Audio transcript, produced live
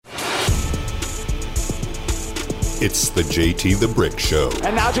It's the JT the Brick Show.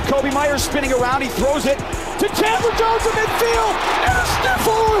 And now Jacoby Myers spinning around. He throws it to Chandler Jones in midfield. And a stiff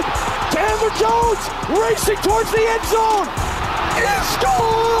forward. Chandler Jones racing towards the end zone. He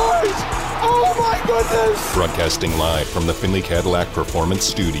scores! Oh my goodness! Broadcasting live from the Finley Cadillac Performance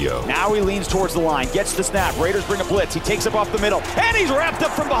Studio. Now he leans towards the line, gets the snap. Raiders bring a blitz. He takes up off the middle, and he's wrapped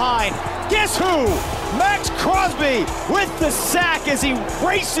up from behind. Guess who? Max Crosby with the sack as he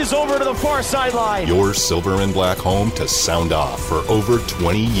races over to the far sideline. Your silver and black home to sound off for over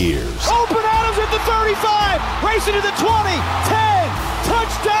 20 years. Open Adams at the 35, racing to the 20, 10,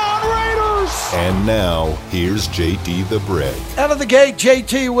 touchdown Raiders! And now, here's JT the Brick. Out of the gate,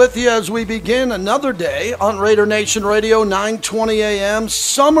 JT with you as we begin another day on Raider Nation Radio, 9:20 a.m.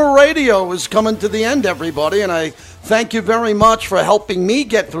 Summer radio is coming to the end, everybody, and I thank you very much for helping me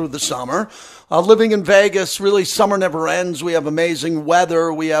get through the summer. Living in Vegas, really, summer never ends. We have amazing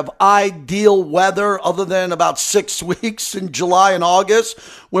weather. We have ideal weather other than about 6 weeks in July and August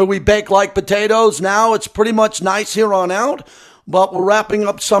where we bake like potatoes. Now it's pretty much nice here on out. But we're wrapping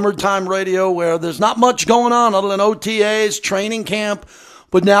up summertime radio where there's not much going on other than OTAs, training camp.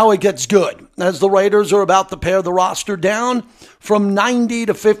 But now it gets good as the Raiders are about to pare the roster down from 90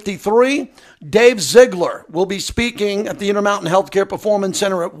 to 53. Dave Ziegler will be speaking at the Intermountain Healthcare Performance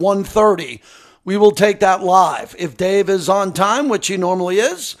Center at 1:30. We will take that live. If Dave is on time, which he normally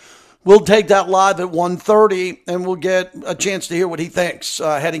is, we'll take that live at 1:30 and we'll get a chance to hear what he thinks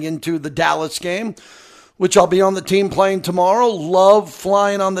heading into the Dallas game, which I'll be on the team plane tomorrow. Love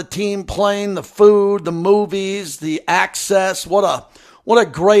flying on the team plane, the food, the movies, the access. What a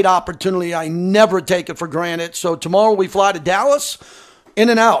great opportunity. I never take it for granted. So tomorrow we fly to Dallas, in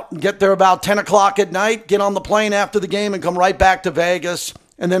and out, get there about 10 o'clock at night, get on the plane after the game and come right back to Vegas.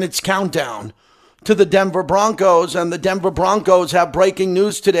 And then it's countdown to the Denver Broncos. And the Denver Broncos have breaking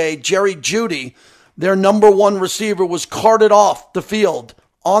news today. Jerry Jeudy, their number one receiver, was carted off the field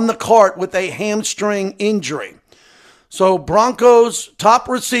on the cart with a hamstring injury. So Broncos top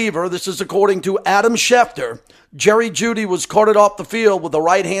receiver, this is according to Adam Schefter, Jerry Jeudy was carted off the field with a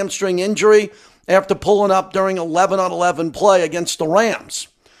right hamstring injury after pulling up during 11-on-11 play against the Rams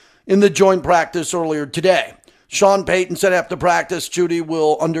in the joint practice earlier today. Sean Payton said after practice, Jeudy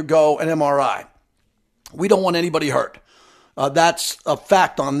will undergo an MRI. We don't want anybody hurt. That's a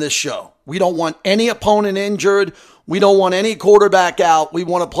fact on this show. We don't want any opponent injured. We don't want any quarterback out. We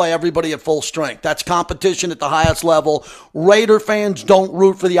want to play everybody at full strength. That's competition at the highest level. Raider fans don't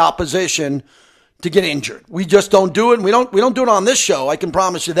root for the opposition to get injured. We just don't do it. And we don't do it on this show. I can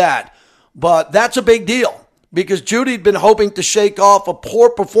promise you that. But that's a big deal because Jeudy had been hoping to shake off a poor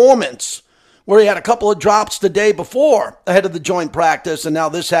performance where he had a couple of drops the day before ahead of the joint practice, and now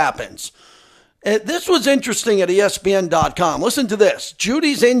this happens. This was interesting at ESPN.com. Listen to this.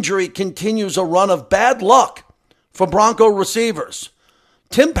 Jeudy's injury continues a run of bad luck for Bronco receivers.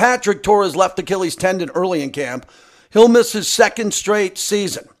 Tim Patrick tore his left Achilles tendon early in camp. He'll miss his second straight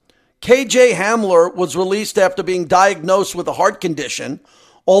season. KJ Hamler was released after being diagnosed with a heart condition,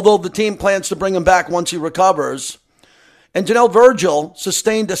 although the team plans to bring him back once he recovers. And Janelle Virgil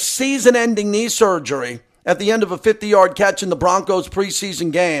sustained a season-ending knee surgery at the end of a 50-yard catch in the Broncos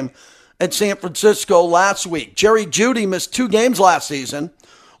preseason game at San Francisco last week. Jerry Jeudy missed 2 games last season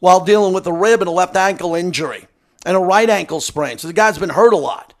while dealing with a rib and a left ankle injury and a right ankle sprain. So the guy's been hurt a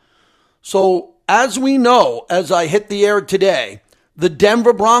lot. So as we know, as I hit the air today, the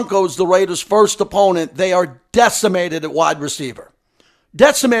Denver Broncos, the Raiders' first opponent, they are decimated at wide receiver.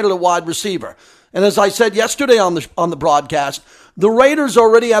 Decimated at wide receiver. And as I said yesterday on the broadcast, the Raiders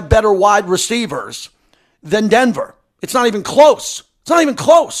already have better wide receivers than Denver. It's not even close. It's not even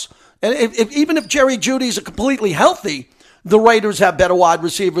close. And even if Jerry Jeudy's completely healthy, the Raiders have better wide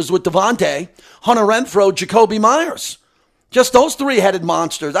receivers with Devontae, Hunter Renfrow, Jacoby Myers. Just those three-headed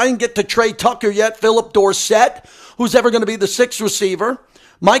monsters. I didn't get to Trey Tucker yet, Philip Dorsett, who's ever going to be the 6th receiver.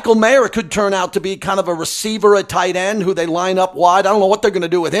 Michael Mayer could turn out to be kind of a receiver at tight end who they line up wide. I don't know what they're going to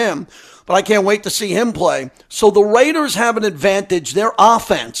do with him, but I can't wait to see him play. So the Raiders have an advantage. Their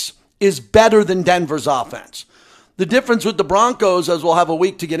offense is better than Denver's offense. The difference with the Broncos, as we'll have a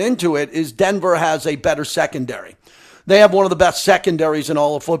week to get into it, is Denver has a better secondary. They have one of the best secondaries in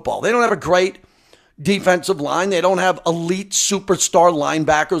all of football. They don't have a great defensive line. They don't have elite superstar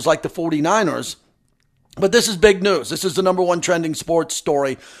linebackers like the 49ers. But this is big news. This is the number one trending sports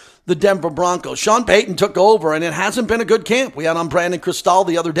story, the Denver Broncos. Sean Payton took over, and it hasn't been a good camp. We had on Brandon Cristal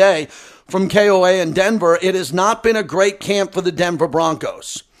the other day from KOA in Denver. It has not been a great camp for the Denver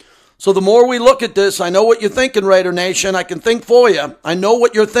Broncos. So the more we look at this, I know what you're thinking, Raider Nation. I can think for you. I know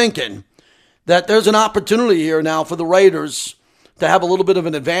what you're thinking, that there's an opportunity here now for the Raiders to have a little bit of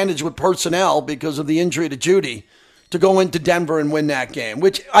an advantage with personnel because of the injury to Jeudy. to go into Denver and win that game,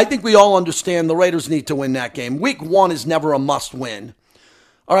 which I think we all understand the Raiders need to win that game. Week 1 is never a must-win.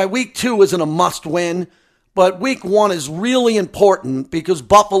 All right, Week 2 isn't a must-win, but Week 1 is really important because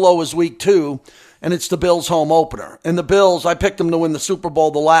Buffalo is Week 2, and it's the Bills' home opener. And the Bills, I picked them to win the Super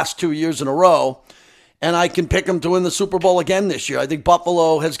Bowl the last 2 years in a row, and I can pick them to win the Super Bowl again this year. I think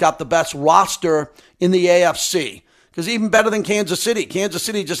Buffalo has got the best roster in the AFC. Because even better than Kansas City. Kansas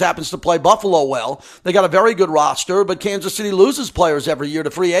City just happens to play Buffalo well. They got a very good roster, but Kansas City loses players every year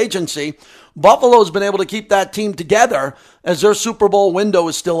to free agency. Buffalo's been able to keep that team together as their Super Bowl window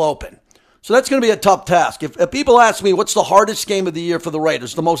is still open. So that's going to be a tough task. If people ask me what's the hardest game of the year for the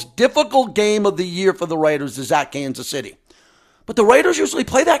Raiders, the most difficult game of the year for the Raiders is at Kansas City. But the Raiders usually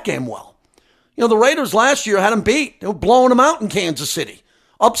play that game well. You know, the Raiders last year had them beat. They were blowing them out in Kansas City.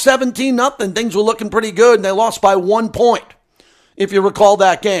 Up 17-0, things were looking pretty good, and they lost by 1 point, if you recall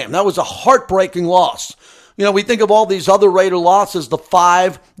that game. That was a heartbreaking loss. You know, we think of all these other Raider losses, the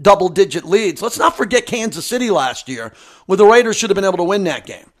 5 double-digit leads. Let's not forget Kansas City last year, where the Raiders should have been able to win that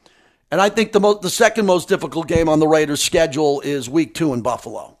game. And I think the second most difficult game on the Raiders' schedule is Week 2 in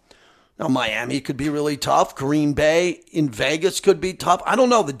Buffalo. Now, Miami could be really tough. Green Bay in Vegas could be tough. I don't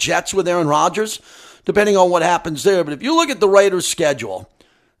know. The Jets with Aaron Rodgers, depending on what happens there. But if you look at the Raiders' schedule,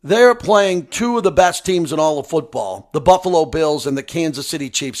 they're playing 2 of the best teams in all of football, the Buffalo Bills and the Kansas City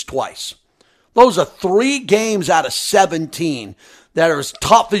Chiefs twice. Those are 3 games out of 17 that are as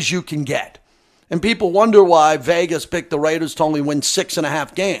tough as you can get. And people wonder why Vegas picked the Raiders to only win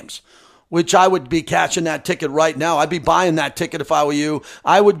 6.5 games. Which I would be catching that ticket right now. I'd be buying that ticket if I were you.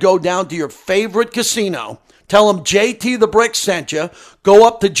 I would go down to your favorite casino, tell them JT the Brick sent you, go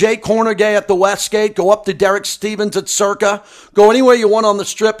up to Jay Cornegay at the Westgate, go up to Derek Stevens at Circa, go anywhere you want on the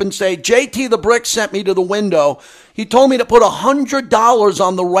Strip and say, JT the Brick sent me to the window. He told me to put $100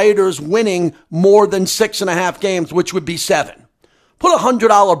 on the Raiders winning more than 6.5 games, which would be 7. Put a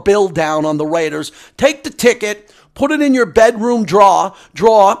 $100 bill down on the Raiders, take the ticket, put it in your bedroom drawer,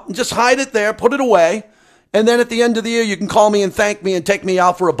 and just hide it there, put it away, and then at the end of the year, you can call me and thank me and take me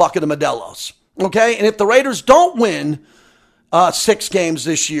out for a bucket of Modelo's, okay? And if the Raiders don't win 6 games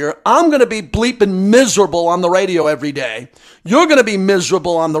this year, I'm going to be bleeping miserable on the radio every day. You're going to be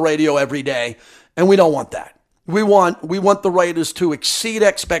miserable on the radio every day, and we don't want that. We want the Raiders to exceed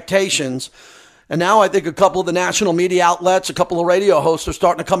expectations. And now I think a couple of the national media outlets, a couple of radio hosts are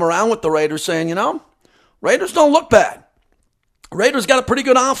starting to come around with the Raiders saying, you know, Raiders don't look bad. Raiders got a pretty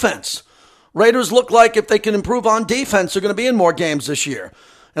good offense. Raiders look like if they can improve on defense, they're going to be in more games this year.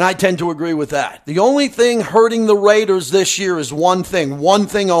 And I tend to agree with that. The only thing hurting the Raiders this year is one thing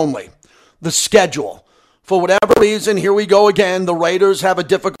only, the schedule. For whatever reason, here we go again. The Raiders have a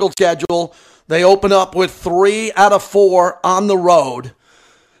difficult schedule. They open up with 3 out of 4 on the road.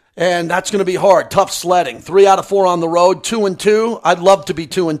 And that's going to be hard. Tough sledding. 3 out of 4 on the road. 2-2. I'd love to be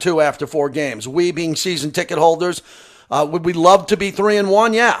 2-2 after 4 games. We being season ticket holders, would we love to be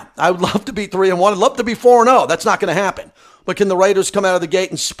 3-1? Yeah, I would love to be 3-1. I'd love to be 4-0. That's not going to happen. But can the Raiders come out of the gate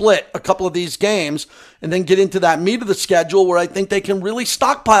and split a couple of these games and then get into that meat of the schedule where I think they can really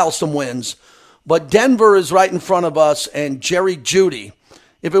stockpile some wins? But Denver is right in front of us, and Jerry Jeudy.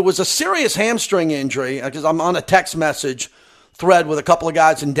 If it was a serious hamstring injury, because I'm on a text message thread with a couple of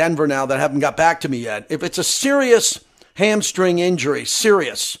guys in Denver now that haven't got back to me yet. If it's a serious hamstring injury,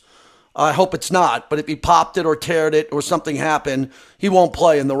 serious, I hope it's not, but if he popped it or teared it or something happened, he won't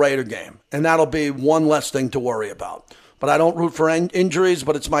play in the Raider game. And that'll be one less thing to worry about. But I don't root for injuries,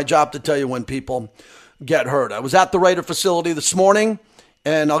 but it's my job to tell you when people get hurt. I was at the Raider facility this morning,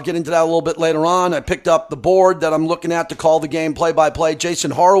 and I'll get into that a little bit later on. I picked up the board that I'm looking at to call the game play-by-play.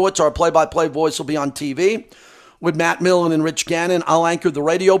 Jason Horowitz, our play-by-play voice, will be on TV with Matt Millen and Rich Gannon. I'll anchor the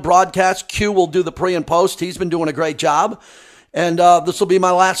radio broadcast. Q will do the pre and post. He's been doing a great job. And this will be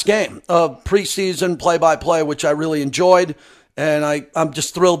my last game of preseason play-by-play, which I really enjoyed. And I'm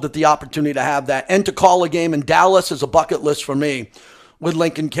just thrilled at the opportunity to have that. And to call a game in Dallas is a bucket list for me with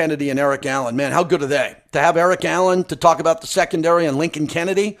Lincoln Kennedy and Eric Allen. Man, how good are they? To have Eric Allen to talk about the secondary and Lincoln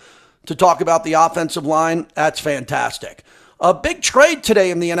Kennedy to talk about the offensive line, that's fantastic. A big trade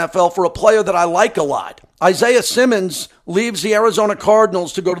today in the NFL for a player that I like a lot. Isaiah Simmons leaves the Arizona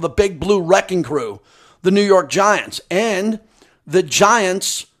Cardinals to go to the Big Blue Wrecking Crew, the New York Giants. And the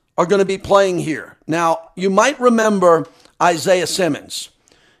Giants are going to be playing here. Now, you might remember Isaiah Simmons.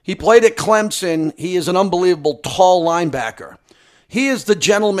 He played at Clemson. He is an unbelievable tall linebacker. He is the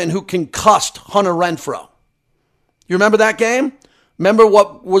gentleman who concussed Hunter Renfrow. You remember that game? Remember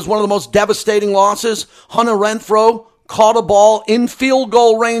what was one of the most devastating losses? Hunter Renfrow caught a ball in field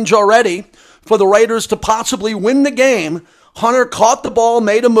goal range already for the Raiders to possibly win the game. Hunter caught the ball,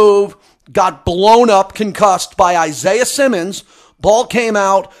 made a move, got blown up, concussed by Isaiah Simmons. Ball came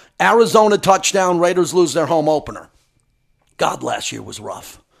out, Arizona touchdown, Raiders lose their home opener. God, last year was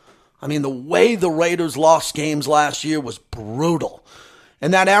rough. I mean, the way the Raiders lost games last year was brutal.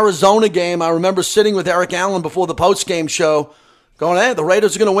 And that Arizona game, I remember sitting with Eric Allen before the postgame show going, hey, the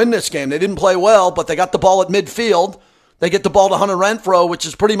Raiders are going to win this game. They didn't play well, but they got the ball at midfield. They get the ball to Hunter Renfrow, which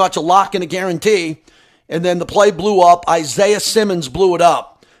is pretty much a lock and a guarantee. And then the play blew up. Isaiah Simmons blew it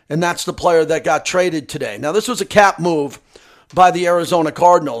up. And that's the player that got traded today. Now, this was a cap move by the Arizona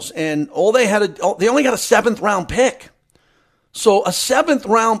Cardinals. And they only got a 7th-round pick. So a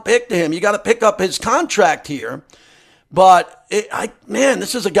 7th-round pick to him. You got to pick up his contract here. But,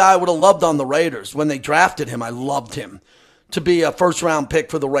 this is a guy I would have loved on the Raiders. When they drafted him, I loved him to be a first-round pick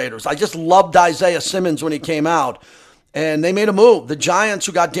for the Raiders. I just loved Isaiah Simmons when he came out. And they made a move. The Giants,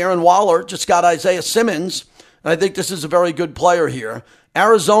 who got Darren Waller, just got Isaiah Simmons. And I think this is a very good player here.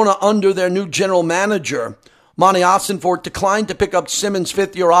 Arizona, under their new general manager, Monty Ossenfort, declined to pick up Simmons'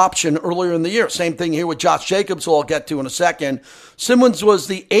 5th-year option earlier in the year. Same thing here with Josh Jacobs, who I'll get to in a second. Simmons was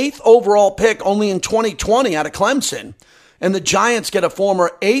the 8th overall pick only in 2020 out of Clemson. And the Giants get a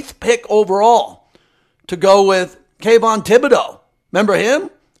former 8th pick overall to go with Kayvon Thibodeau. Remember him?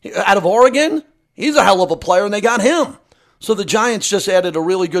 Out of Oregon? He's a hell of a player, and they got him. So the Giants just added a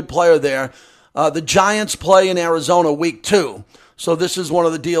really good player there. The Giants play in Arizona week 2. So this is one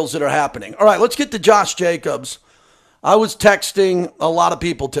of the deals that are happening. All right, let's get to Josh Jacobs. I was texting a lot of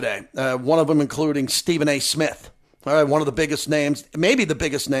people today, one of them including Stephen A. Smith. All right, one of the biggest names, maybe the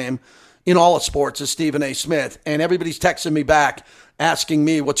biggest name in all of sports is Stephen A. Smith. And everybody's texting me back asking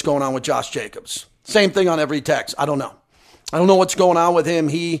me what's going on with Josh Jacobs. Same thing on every text. I don't know. I don't know what's going on with him.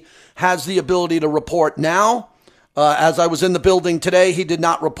 He has the ability to report now. As I was in the building today, he did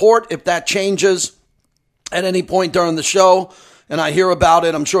not report. If that changes at any point during the show and I hear about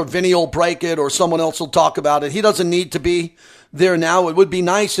it, I'm sure Vinny will break it or someone else will talk about it. He doesn't need to be there now. It would be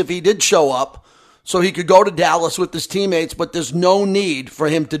nice if he did show up so he could go to Dallas with his teammates, but there's no need for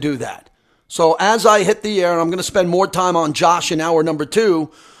him to do that. So as I hit the air, and I'm going to spend more time on Josh in hour number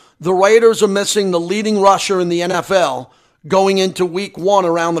 2, the Raiders are missing the leading rusher in the NFL going into week 1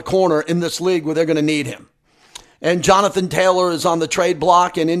 around the corner in this league where they're going to need him. And Jonathan Taylor is on the trade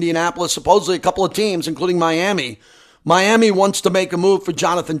block in Indianapolis, supposedly a couple of teams, including Miami. Miami wants to make a move for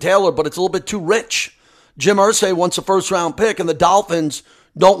Jonathan Taylor, but it's a little bit too rich. Jim Irsay wants a first-round pick, and the Dolphins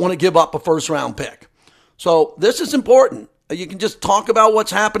don't want to give up a first-round pick. So this is important. You can just talk about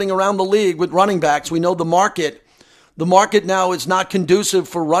what's happening around the league with running backs. We know the market now is not conducive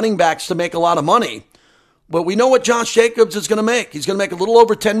for running backs to make a lot of money. But we know what Josh Jacobs is going to make. He's going to make a little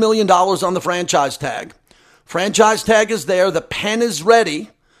over $10 million on the franchise tag. Franchise tag is there. The pen is ready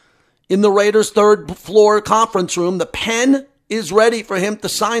in the Raiders' 3rd floor conference room. The pen is ready for him to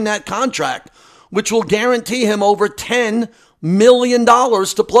sign that contract, which will guarantee him over $10 million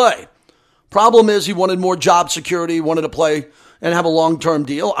to play. Problem is he wanted more job security. He wanted to play and have a long-term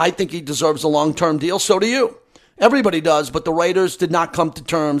deal. I think he deserves a long-term deal. So do you. Everybody does, but the Raiders did not come to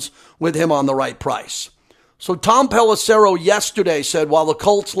terms with him on the right price. So Tom Pelissero yesterday said while the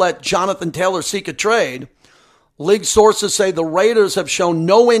Colts let Jonathan Taylor seek a trade, league sources say the Raiders have shown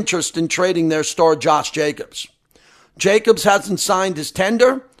no interest in trading their star Josh Jacobs. Jacobs hasn't signed his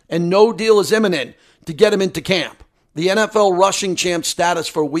tender, and no deal is imminent to get him into camp. The NFL rushing champ status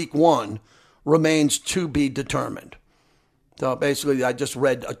for week 1 remains to be determined. So basically, I just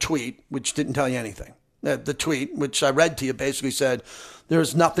read a tweet which didn't tell you anything. The tweet, which I read to you, basically said,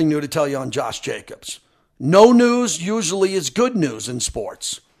 there's nothing new to tell you on Josh Jacobs. No news usually is good news in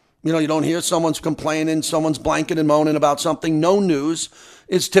sports. You know, you don't hear someone's complaining, someone's blanking and moaning about something. No news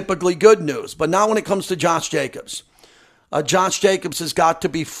is typically good news. But not when it comes to Josh Jacobs. Josh Jacobs has got to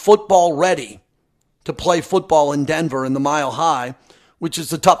be football ready to play football in Denver in the Mile High, which is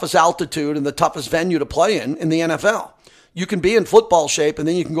the toughest altitude and the toughest venue to play in the NFL. You can be in football shape and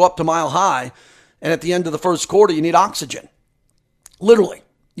then you can go up to Mile High, and at the end of the first quarter, you need oxygen. Literally.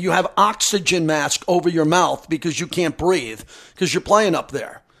 You have oxygen mask over your mouth because you can't breathe because you're playing up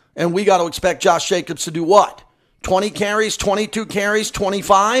there. And we got to expect Josh Jacobs to do what? 20 carries, 22 carries,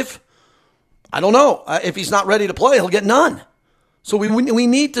 25? I don't know. If he's not ready to play, he'll get none. So we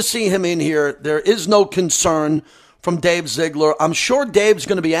need to see him in here. There is no concern from Dave Ziegler. I'm sure Dave's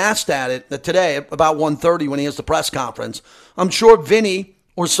going to be asked at it today about 1:30 when he has the press conference. I'm sure Vinny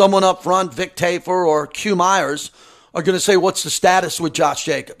or someone up front, Vic Tafer or Q Myers, are going to say, what's the status with Josh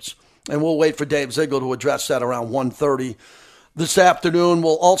Jacobs? And we'll wait for Dave Ziegler to address that around 1:30 this afternoon.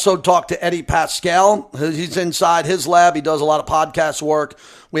 We'll also talk to Eddie Pascal. He's inside his lab. He does a lot of podcast work.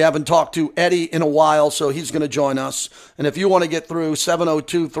 We haven't talked to Eddie in a while, so he's going to join us. And if you want to get through,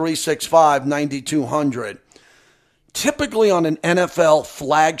 702-365-9200. Typically on an NFL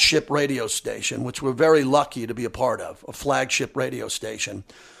flagship radio station, which we're very lucky to be a part of, a flagship radio station,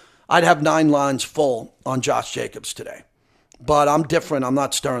 I'd have 9 lines full on Josh Jacobs today. But I'm different. I'm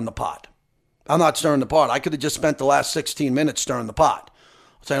not stirring the pot. I could have just spent the last 16 minutes stirring the pot,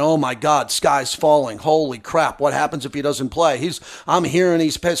 saying, oh my God, sky's falling. Holy crap, what happens if he doesn't play? I'm hearing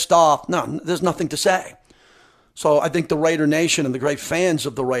he's pissed off. No, there's nothing to say. So I think the Raider Nation and the great fans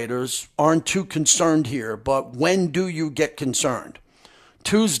of the Raiders aren't too concerned here. But when do you get concerned?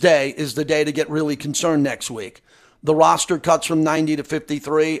 Tuesday is the day to get really concerned next week. The roster cuts from 90 to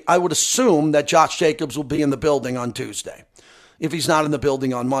 53. I would assume that Josh Jacobs will be in the building on Tuesday, if he's not in the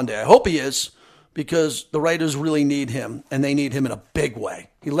building on Monday. I hope he is, because the Raiders really need him, and they need him in a big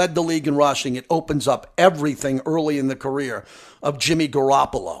way. He led the league in rushing. It opens up everything early in the career of Jimmy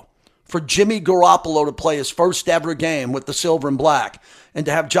Garoppolo. For Jimmy Garoppolo to play his first ever game with the silver and black and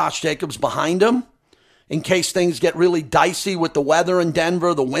to have Josh Jacobs behind him in case things get really dicey with the weather in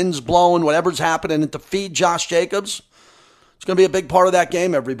Denver, the wind's blowing, whatever's happening, and to feed Josh Jacobs, it's going to be a big part of that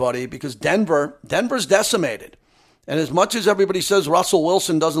game, everybody, because Denver's decimated. And as much as everybody says Russell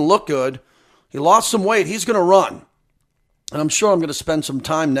Wilson doesn't look good, he lost some weight. He's going to run. And I'm sure I'm going to spend some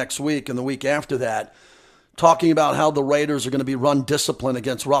time next week and the week after that talking about how the Raiders are going to be run discipline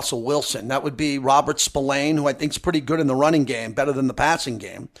against Russell Wilson. That would be Robert Spillane, who I think is pretty good in the running game, better than the passing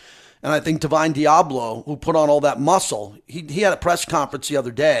game. And I think Divine Diablo, who put on all that muscle, he had a press conference the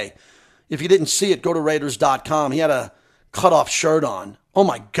other day. If you didn't see it, go to Raiders.com. He had a cutoff shirt on. Oh,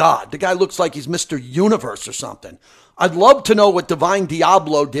 my God. The guy looks like he's Mr. Universe or something. I'd love to know what Divine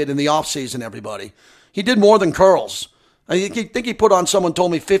Diablo did in the offseason, everybody. He did more than curls. I think he put on, someone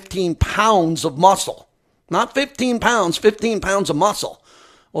told me, 15 pounds of muscle. Not 15 pounds, 15 pounds of muscle.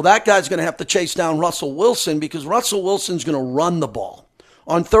 Well, that guy's going to have to chase down Russell Wilson because Russell Wilson's going to run the ball.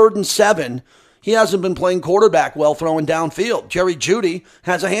 On 3rd and 7, he hasn't been playing quarterback well throwing downfield. Jerry Jeudy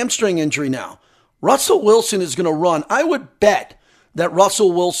has a hamstring injury now. Russell Wilson is going to run. I would bet that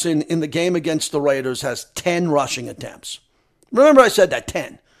Russell Wilson in the game against the Raiders has 10 rushing attempts. Remember I said that,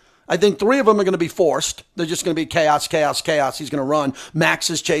 10. I think 3 of them are going to be forced. They're just going to be chaos, chaos, chaos. He's going to run. Max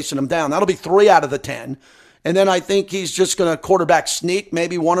is chasing him down. That'll be 3 out of the 10. And then I think he's just going to quarterback sneak,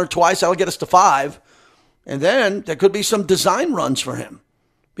 maybe 1 or twice. That'll get us to 5. And then there could be some design runs for him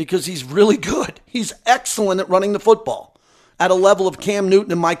because he's really good. He's excellent at running the football at a level of Cam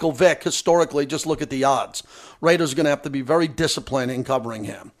Newton and Michael Vick. Historically, just look at the odds. Raiders are going to have to be very disciplined in covering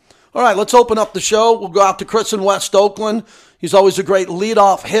him. All right, let's open up the show. We'll go out to Chris in West Oakland. He's always a great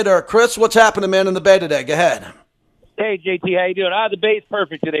leadoff hitter. Chris, what's happening, man, in the Bay today? Go ahead. Hey, JT, how you doing? The Bay's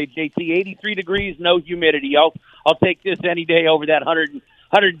perfect today, JT. 83 degrees, no humidity. I'll take this any day over that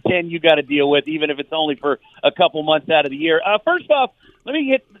 110 you got to deal with, even if it's only for a couple months out of the year. First off, let me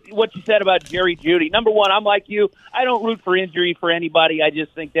hit what you said about Jerry Jeudy. Number one, I'm like you. I don't root for injury for anybody. I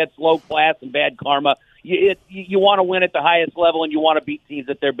just think that's low class and bad karma. You want to win at the highest level, and you want to beat teams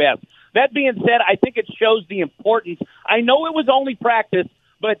at their best. That being said, I think it shows the importance. I know it was only practice,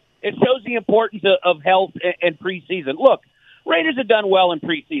 but it shows the importance of health and preseason. Look, Raiders have done well in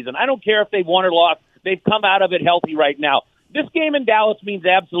preseason. I don't care if they've won or lost. They've come out of it healthy right now. This game in Dallas means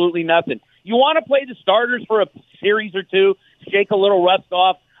absolutely nothing. You want to play the starters for a series or two, shake a little rust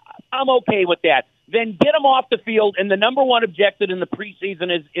off, I'm okay with that. Then get them off the field, and the number one objective in the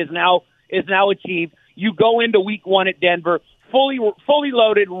preseason is now achieved. You go into week 1 at Denver, fully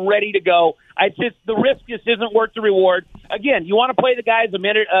loaded, ready to go. The risk just isn't worth the reward. Again, you want to play the guys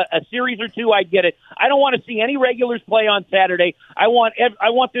a series or two, I get it. I don't want to see any regulars play on Saturday. I want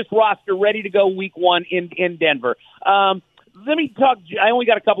this roster ready to go week 1 in Denver. Let me talk. I only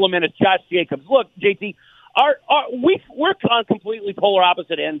got a couple of minutes. Josh Jacobs. Look, JT, we're on completely polar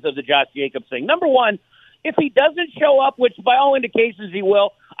opposite ends of the Josh Jacobs thing. Number one, if he doesn't show up, which by all indications he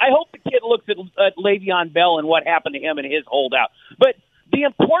will, I hope the kid looks at Le'Veon Bell and what happened to him and his holdout. But the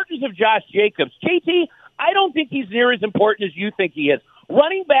importance of Josh Jacobs, JT, I don't think he's near as important as you think he is.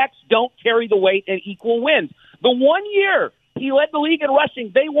 Running backs don't carry the weight and equal wins. The 1 year he led the league in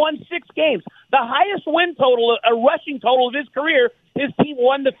rushing, they won 6 games. The highest win total, a rushing total of his career, his team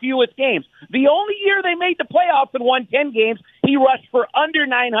won the fewest games. The only year they made the playoffs and won 10 games, he rushed for under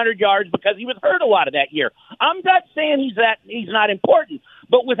 900 yards because he was hurt a lot of that year. I'm not saying he's not important,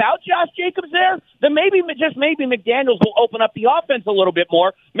 but without Josh Jacobs there, then maybe McDaniels will open up the offense a little bit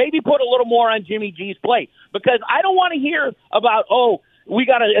more, maybe put a little more on Jimmy G's plate, because I don't want to hear about, we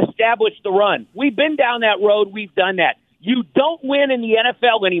got to establish the run. We've been down that road. We've done that. You don't win in the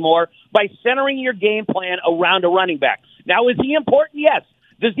NFL anymore by centering your game plan around a running back. Now, is he important? Yes.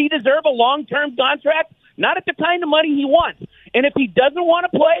 Does he deserve a long-term contract? Not at the kind of money he wants. And if he doesn't want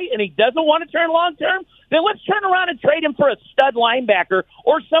to play and he doesn't want to turn long-term, then let's turn around and trade him for a stud linebacker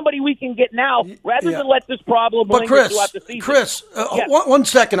or somebody we can get now rather than let this problem linger throughout the season. Chris, one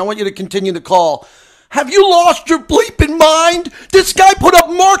second. I want you to continue the call. Have you lost your bleeping mind? This guy put up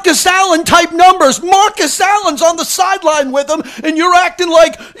Marcus Allen type numbers. Marcus Allen's on the sideline with him, and you're acting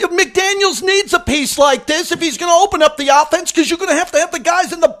like McDaniels needs a piece like this if he's going to open up the offense, because you're going to have the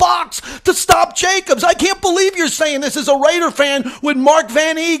guys in the box to stop Jacobs. I can't believe you're saying this as a Raider fan with Mark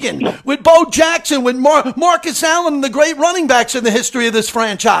Van Egan, with Bo Jackson, with Marcus Allen, and the great running backs in the history of this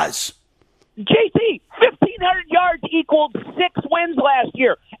franchise. JT, 1,500 yards equaled 6 wins last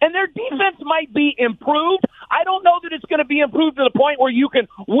year, and their defense might be improved. I don't know that it's going to be improved to the point where you can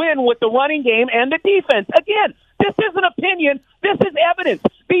win with the running game and the defense. Again, this isn't opinion. This is evidence.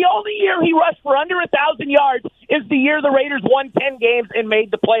 The only year he rushed for under 1,000 yards is the year the Raiders won 10 games and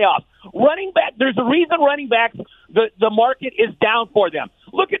made the playoffs. Running back, there's a reason running backs, the market is down for them.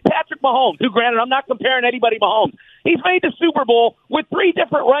 Look at Patrick Mahomes, who, granted, I'm not comparing anybody to Mahomes. He's made the Super Bowl with 3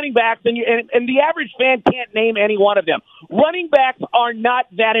 different running backs, and the average fan can't name any one of them. Running backs are not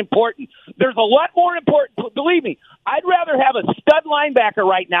that important. There's a lot more important. Believe me, I'd rather have a stud linebacker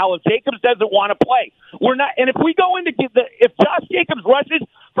right now if Jacobs doesn't want to play. We're not, and if we go into if Josh Jacobs rushes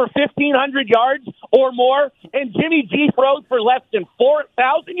for 1,500 yards or more, and Jimmy G throws for less than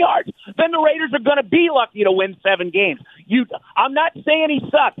 4,000 yards, then the Raiders are going to be lucky to win 7 games. I'm not saying he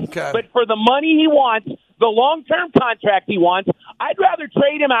sucks, but for the money he wants, the long-term contract he wants, I'd rather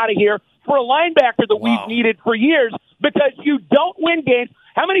trade him out of here for a linebacker that we've needed for years, because you don't win games.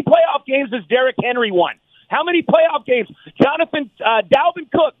 How many playoff games has Derrick Henry won? How many playoff games?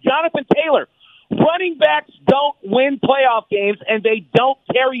 Dalvin Cook, Jonathan Taylor. Running backs don't win playoff games, and they don't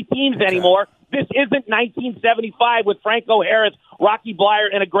carry teams anymore. This isn't 1975 with Franco Harris, Rocky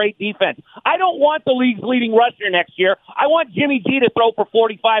Bleier, and a great defense. I don't want the league's leading rusher next year. I want Jimmy G to throw for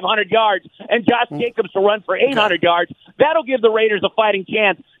 4,500 yards and Josh Jacobs to run for 800 yards. That'll give the Raiders a fighting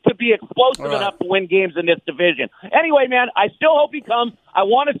chance to be explosive enough to win games in this division. Anyway, man, I still hope he comes. I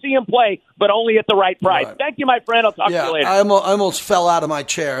want to see him play, but only at the right price. Thank you, my friend. I'll talk to you later. I almost fell out of my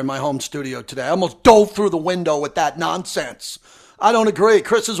chair in my home studio today. I almost dove through the window with that nonsense. I don't agree.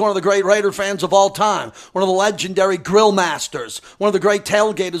 Chris is one of the great Raider fans of all time, one of the legendary grill masters, one of the great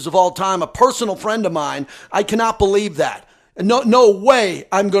tailgaters of all time, a personal friend of mine. I cannot believe that. No way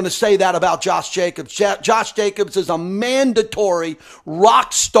I'm going to say that about Josh Jacobs. Josh Jacobs is a mandatory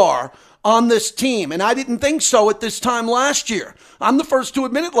rock star on this team, and I didn't think so at this time last year. I'm the first to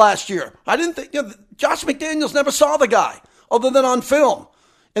admit it last year. I didn't think, Josh McDaniels never saw the guy other than on film.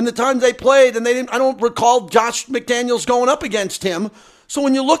 In the times they played, and I don't recall Josh McDaniels going up against him. So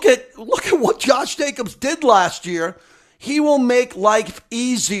when you look at what Josh Jacobs did last year, he will make life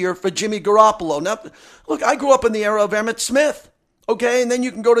easier for Jimmy Garoppolo. Now, look, I grew up in the era of Emmitt Smith, okay? And then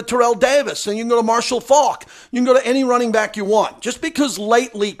you can go to Terrell Davis, and you can go to Marshall Faulk. You can go to any running back you want. Just because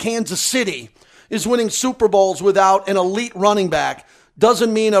lately Kansas City is winning Super Bowls without an elite running back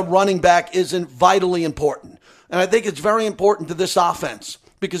doesn't mean a running back isn't vitally important. And I think it's very important to this offense,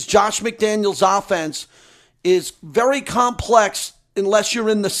 because Josh McDaniels' offense is very complex unless you're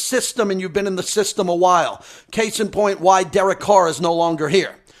in the system and you've been in the system a while. Case in point, why Derek Carr is no longer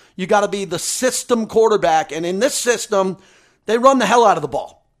here. You got to be the system quarterback, and in this system, they run the hell out of the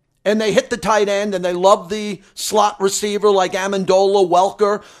ball. And they hit the tight end, and they love the slot receiver like Amendola,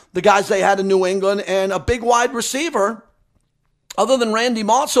 Welker, the guys they had in New England, and a big wide receiver, other than Randy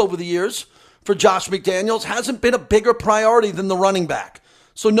Moss over the years, for Josh McDaniels, hasn't been a bigger priority than the running back.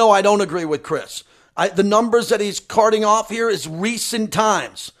 So, no, I don't agree with Chris. The numbers that he's carting off here is recent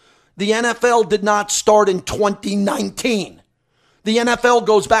times. The NFL did not start in 2019. The NFL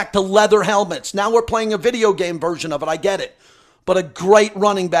goes back to leather helmets. Now we're playing a video game version of it. I get it. But a great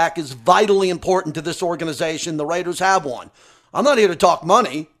running back is vitally important to this organization. The Raiders have one. I'm not here to talk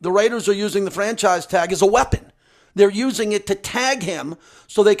money. The Raiders are using the franchise tag as a weapon. They're using it to tag him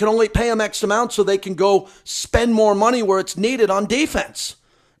so they can only pay him X amount so they can go spend more money where it's needed on defense.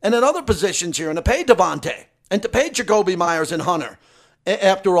 And in other positions here, and to pay Devontae, and to pay Jacoby Myers and Hunter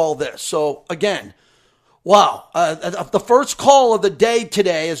after all this. So, again, wow. The first call of the day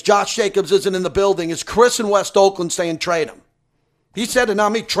today, as Josh Jacobs isn't in the building, is Chris in West Oakland saying trade him. He said it,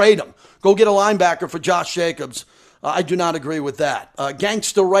 not me, trade him. Go get a linebacker for Josh Jacobs. I do not agree with that.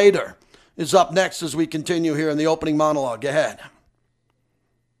 Gangsta Raider is up next as we continue here in the opening monologue. Go ahead.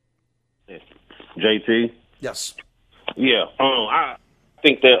 JT? Yes. Yeah.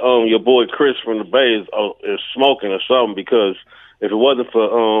 think that your boy Chris from the Bay is smoking or something, because if it wasn't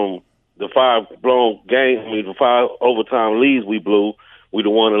for the 5 blown games, the 5 overtime leads we blew, we'd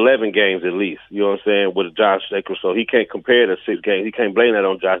have won 11 games at least. You know what I'm saying? With Josh Jacobs, so he can't compare the 6 games. He can't blame that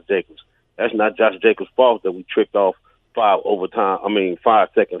on Josh Jacobs. That's not Josh Jacobs' fault that we tricked off 5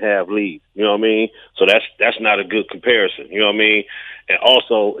 second half leads. You know what I mean? So that's not a good comparison. You know what I mean? And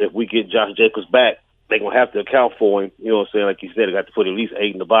also, if we get Josh Jacobs back, they're going to have to account for him. You know what I'm saying? Like you said, they got to put at least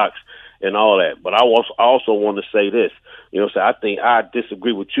 8 in the box and all that. But I also want to say this. You know what I'm saying? I think I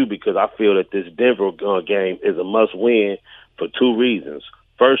disagree with you, because I feel that this Denver game is a must-win for 2 reasons.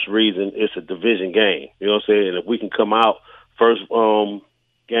 First reason, it's a division game. You know what I'm saying? And if we can come out first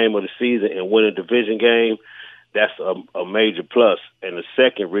game of the season and win a division game, that's a major plus. And the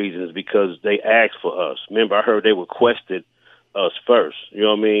second reason is because they asked for us. Remember, I heard they requested us first. You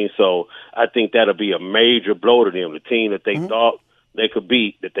know what I mean? So I think that'll be a major blow to them. The team that they thought they could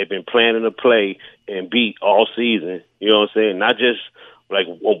beat, that they've been planning to play and beat all season. You know what I'm saying? Not just like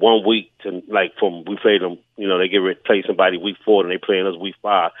 1 week to from we played them. You know, they get ready to play somebody week 4 and they playing us week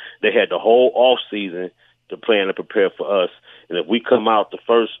 5. They had the whole off season to plan and prepare for us. And if we come out the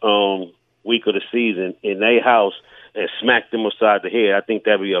first week of the season in their house and smack them upside the head, I think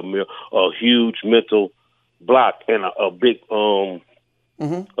that'd be a huge mental block and a big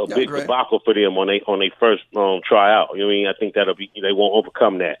debacle for them on they first tryout. You know what I mean? I think that'll be, they won't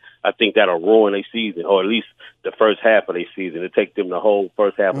overcome that. I think that'll ruin their season, or at least the first half of their season. It takes them the whole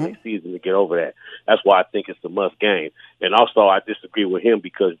first half of their season to get over that. That's why I think it's a must game. And also, I disagree with him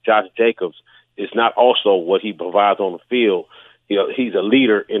because Josh Jacobs is not also what he provides on the field. You know, he's a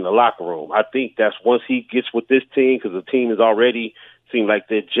leader in the locker room. I think that's once he gets with this team, because the team is already seem like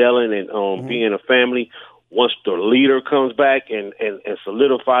they're gelling and being a family. Once the leader comes back and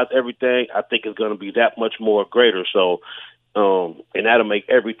solidifies everything, I think it's going to be that much more greater. So, and that'll make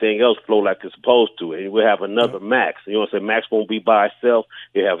everything else flow like it's supposed to. And we'll have another Max. You know what I'm saying? Max won't be by himself.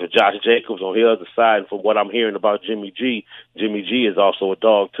 You have a Josh Jacobs on the other side. And from what I'm hearing about Jimmy G is also a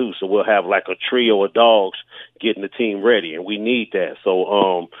dog too. So we'll have like a trio of dogs getting the team ready, and we need that.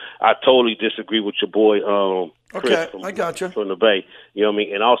 So I totally disagree with your boy Chris I got you. From the Bay. You know what I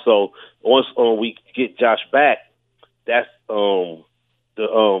mean? And also, once we get Josh back, that's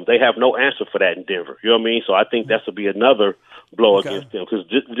they have no answer for that in Denver. You know what I mean? So I think that will be another blow against them. Because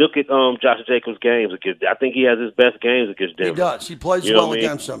look at Josh Jacobs' games against. I think he has his best games against Denver. He does. He plays well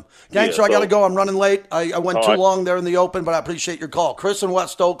against them. Gangster, I got to go. I'm running late. I went too long there in the open, but I appreciate your call. Chris in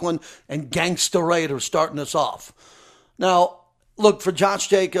West Oakland and Gangsta Raiders starting us off. Now, look, for Josh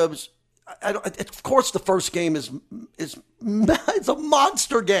Jacobs, of course the first game is it's a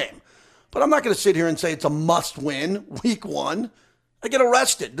monster game. But I'm not going to sit here and say it's a must-win week 1. I get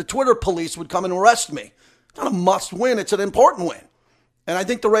arrested. The Twitter police would come and arrest me. It's not a must-win. It's an important win. And I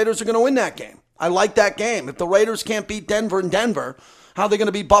think the Raiders are going to win that game. I like that game. If the Raiders can't beat Denver and Denver, how are they going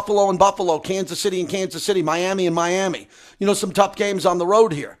to beat Buffalo and Buffalo, Kansas City and Kansas City, Miami and Miami? You know, some tough games on the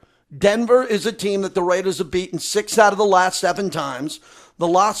road here. Denver is a team that the Raiders have beaten 6 out of the last 7 times. The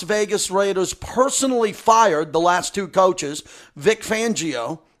Las Vegas Raiders personally fired the last 2 coaches, Vic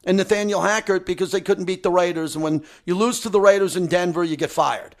Fangio and Nathaniel Hackett, because they couldn't beat the Raiders. And when you lose to the Raiders in Denver, you get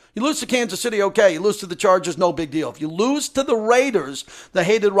fired. You lose to Kansas City, okay. You lose to the Chargers, no big deal. If you lose to the Raiders, the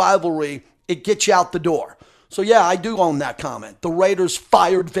hated rivalry, it gets you out the door. So, yeah, I do own that comment. The Raiders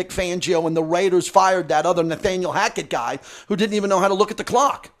fired Vic Fangio, and the Raiders fired that other Nathaniel Hackett guy who didn't even know how to look at the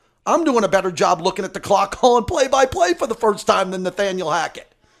clock. I'm doing a better job looking at the clock, calling play-by-play for the first time than Nathaniel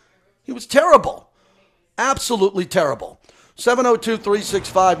Hackett. He was terrible. Absolutely terrible.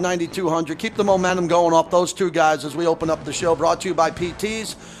 702-365-9200. Keep the momentum going off those 2 guys as we open up the show. Brought to you by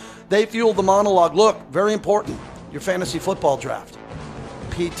PTs. They fuel the monologue. Look, very important, your fantasy football draft.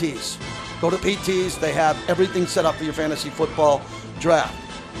 PTs. Go to PTs. They have everything set up for your fantasy football draft.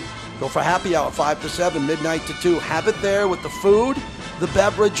 Go for happy hour, 5 to 7, midnight to 2. Have it there with the food, the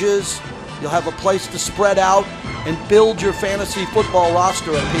beverages. You'll have a place to spread out and build your fantasy football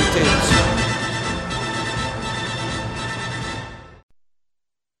roster at PTs.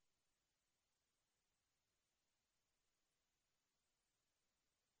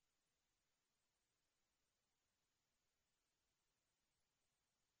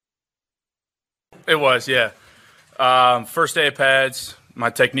 It was, yeah. First day of pads, my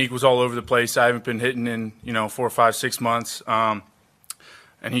technique was all over the place. I haven't been hitting in, 4, 5, 6 months.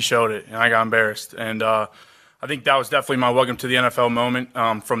 And he showed it, and I got embarrassed. And I think that was definitely my welcome to the NFL moment.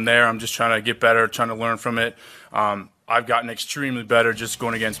 From there, I'm just trying to get better, trying to learn from it. I've gotten extremely better just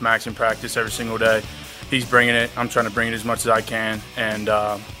going against Max in practice every single day. He's bringing it. I'm trying to bring it as much as I can. And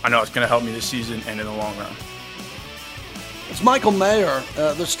I know it's going to help me this season and in the long run. It's Michael Mayer.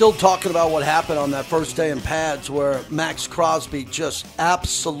 They're still talking about what happened on that first day in pads where Max Crosby just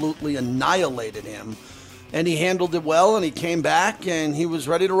absolutely annihilated him. And he handled it well, and he came back, and he was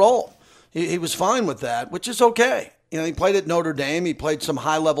ready to roll. He was fine with that, which is okay. You know, he played at Notre Dame. He played some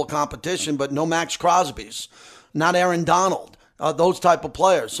high-level competition, but no Max Crosby's, not Aaron Donald, those type of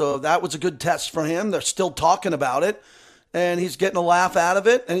players. So that was a good test for him. They're still talking about it, and he's getting a laugh out of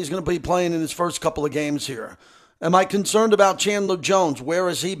it, and he's going to be playing in his first couple of games here. Am I concerned about Chandler Jones? Where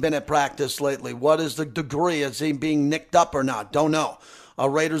has he been at practice lately? What is the degree? Is he being nicked up or not? Don't know.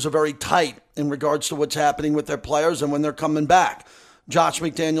 Raiders are very tight in regards to what's happening with their players and when they're coming back. Josh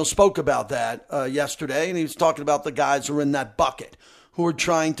McDaniels spoke about that yesterday, and he was talking about the guys who are in that bucket who are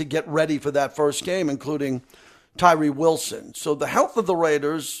trying to get ready for that first game, including Tyree Wilson. So the health of the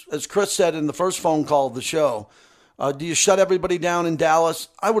Raiders, as Chris said in the first phone call of the show, do you shut everybody down in Dallas?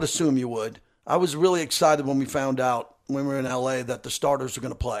 I would assume you would. I was really excited when we found out when we were in L.A. that the starters are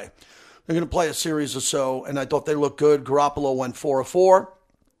going to play. They're going to play a series or so, and I thought they looked good. Garoppolo went 4-4.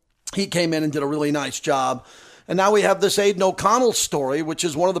 He came in and did a really nice job. And now we have this Aiden O'Connell story, which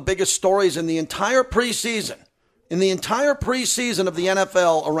is one of the biggest stories in the entire preseason. In the entire preseason of the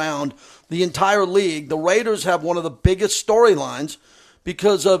NFL around the entire league, the Raiders have one of the biggest storylines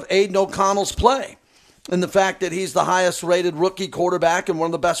because of Aiden O'Connell's play. And the fact that he's the highest rated rookie quarterback and one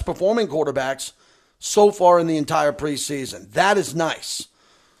of the best performing quarterbacks so far in the entire preseason. That is nice.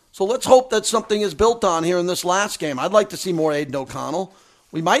 So let's hope that something is built on here in this last game. I'd like to see more Aiden O'Connell.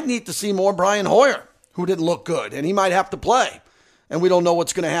 We might need to see more Brian Hoyer, who didn't look good, and he might have to play. And we don't know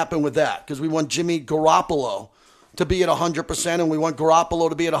what's going to happen with that because we want Jimmy Garoppolo to be at 100%, and we want Garoppolo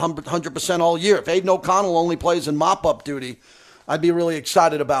to be at 100% all year. If Aiden O'Connell only plays in mop-up duty, I'd be really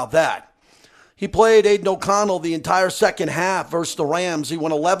excited about that. He played Aiden O'Connell the entire second half versus the Rams. He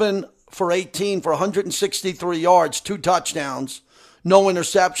went 11 for 18 for 163 yards, 2 touchdowns, no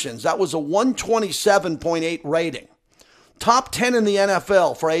interceptions. That was a 127.8 rating. Top 10 in the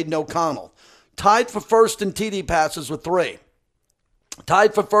NFL for Aiden O'Connell. Tied for first in TD passes with 3.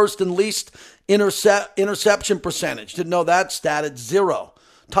 Tied for first in least interception percentage. Didn't know that stat at 0.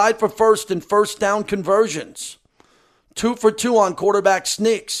 Tied for first in first down conversions. 2 for 2 on quarterback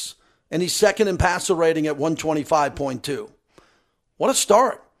sneaks. And he's second in passer rating at 125.2. What a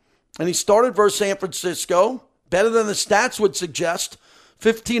start. And he started versus San Francisco. Better than the stats would suggest.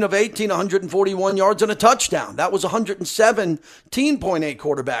 15 of 18, 141 yards and a touchdown. That was 117.8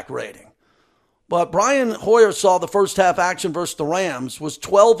 quarterback rating. But Brian Hoyer saw the first half action versus the Rams, was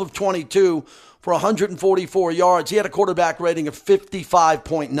 12 of 22 for 144 yards. He had a quarterback rating of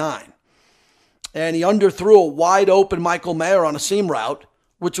 55.9. And he underthrew a wide open Michael Mayer on a seam route,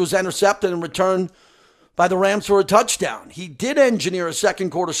 which was intercepted and returned by the Rams for a touchdown. He did engineer a second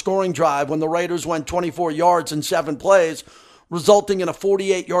quarter scoring drive when the Raiders went 24 yards in 7 plays, resulting in a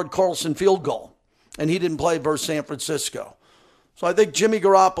 48-yard Carlson field goal. And he didn't play versus San Francisco. So I think Jimmy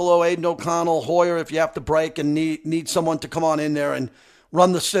Garoppolo, Aiden O'Connell, Hoyer, if you have to break and need someone to come on in there and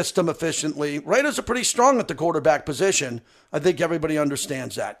run the system efficiently. Raiders are pretty strong at the quarterback position. I think everybody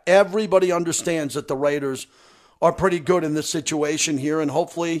understands that. Everybody understands that the Raiders are pretty good in this situation here, and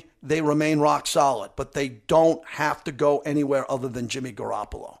hopefully they remain rock solid. But they don't have to go anywhere other than Jimmy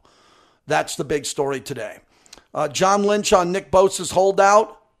Garoppolo. That's the big story today. John Lynch on Nick Bosa's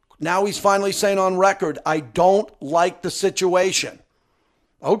holdout. Now he's finally saying on record, I don't like the situation.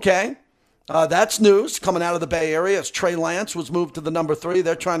 Okay, that's news coming out of the Bay Area as Trey Lance was moved to the number 3.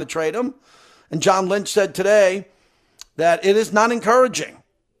 They're trying to trade him. And John Lynch said today that it is not encouraging.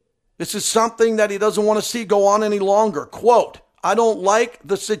 This is something that he doesn't want to see go on any longer. Quote, I don't like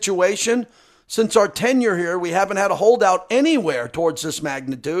the situation. Since our tenure here, we haven't had a holdout anywhere towards this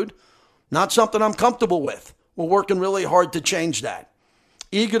magnitude. Not something I'm comfortable with. We're working really hard to change that.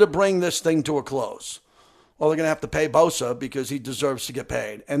 Eager to bring this thing to a close. Well, they're going to have to pay Bosa because he deserves to get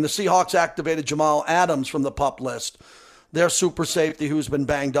paid. And the Seahawks activated Jamal Adams from the PUP list, their super safety who's been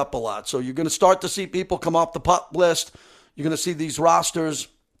banged up a lot. So you're going to start to see people come off the PUP list. You're going to see these rosters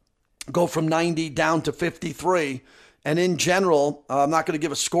go from 90 down to 53. And in general, I'm not going to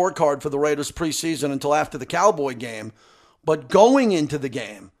give a scorecard for the Raiders preseason until after the Cowboy game. But going into the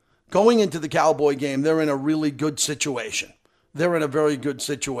Cowboy game, they're in a really good situation. They're in a very good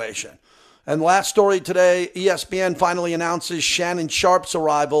situation. And last story today, ESPN finally announces Shannon Sharpe's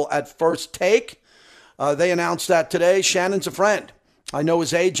arrival at First Take. They announced that today. Shannon's a friend. I know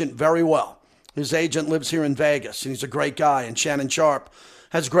his agent very well. His agent lives here in Vegas, and he's a great guy. And Shannon Sharpe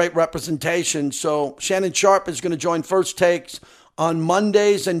has great representation. So Shannon Sharpe is going to join First Takes on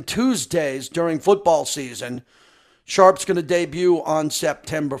Mondays and Tuesdays during football season. Sharpe's going to debut on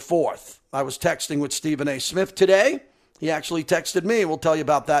September 4th. I was texting with Stephen A. Smith today. He actually texted me. We'll tell you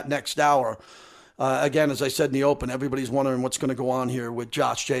about that next hour. Again, as I said in the open, everybody's wondering what's going to go on here with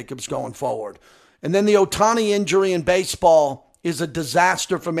Josh Jacobs going forward. And then the Ohtani injury in baseball is a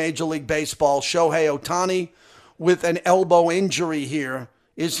disaster for Major League Baseball. Shohei Ohtani with an elbow injury here.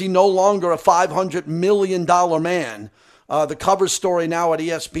 Is he no longer a $500 million man? The cover story now at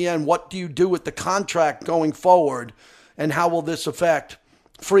ESPN, what do you do with the contract going forward, and how will this affect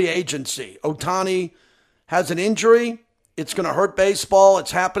free agency? Ohtani has an injury. It's going to hurt baseball.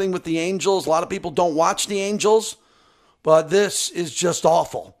 It's happening with the Angels. A lot of people don't watch the Angels, but this is just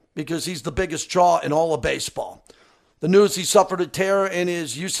awful because he's the biggest draw in all of baseball. The news, he suffered a tear in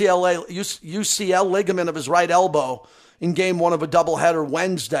his UCL ligament of his right elbow in game one of a doubleheader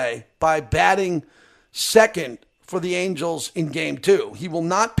Wednesday by batting second for the Angels in game two. He will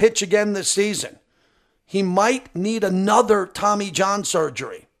not pitch again this season. He might need another Tommy John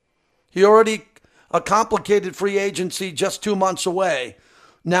surgery. He already a complicated free agency just 2 months away.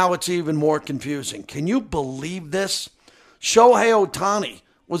 Now it's even more confusing. Can you believe this? Shohei Ohtani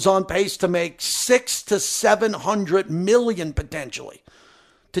was on pace to make $600 to $700 million potentially.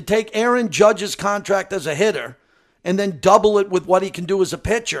 To take Aaron Judge's contract as a hitter and then double it with what he can do as a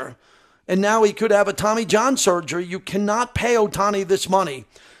pitcher. And now he could have a Tommy John surgery. You cannot pay Ohtani this money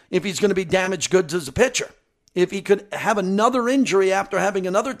if he's going to be damaged goods as a pitcher. If he could have another injury after having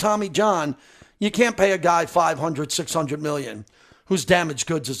another Tommy John, you can't pay a guy $500, $600 million who's damaged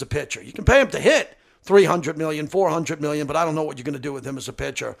goods as a pitcher. You can pay him to hit $300 million, $400 million, but I don't know what you're going to do with him as a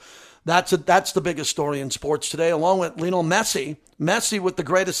pitcher. That's the biggest story in sports today, along with Lionel Messi. Messi with the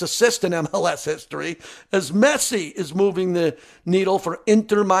greatest assist in MLS history, as Messi is moving the needle for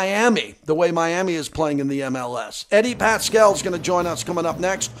Inter Miami, the way Miami is playing in the MLS. Eddie Pascal is going to join us coming up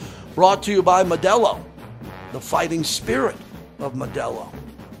next, brought to you by Modelo, the fighting spirit of Modelo.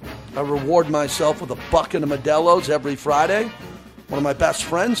 I reward myself with a bucket of Modelo's every Friday. One of my best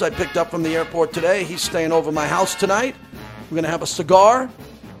friends I picked up from the airport today, he's staying over my house tonight. We're going to have a cigar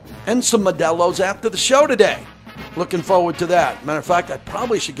and some Modelo's after the show today. Looking forward to that. Matter of fact, I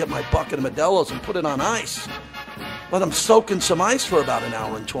probably should get my bucket of Modelo's and put it on ice. Let them soak in some ice for about an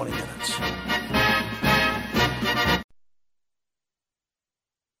hour and 20 minutes.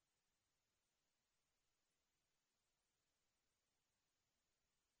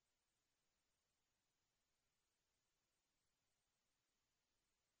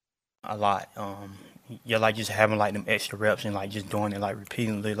 A lot. You're like just having like them extra reps and like just doing it like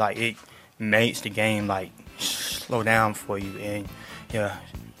repeatedly. Like it makes the game like slow down for you, and yeah,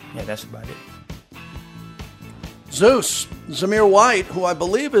 that's about it. Zeus, Zamir White, who I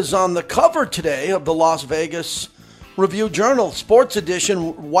believe is on the cover today of the Las Vegas Review-Journal Sports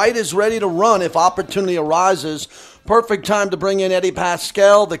Edition. White is ready to run if opportunity arises. Perfect time to bring in Eddie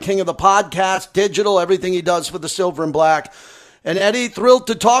Pascal, the king of the podcast, digital, everything he does for the Silver and Black. And Eddie, thrilled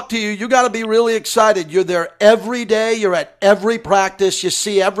to talk to you. You got to be really excited. You're there every day. You're at every practice. You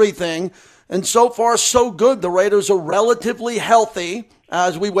see everything. And so far, so good. The Raiders are relatively healthy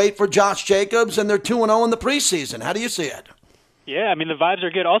as we wait for Josh Jacobs, and they're 2-0 in the preseason. How do you see it? Yeah, I mean, the vibes are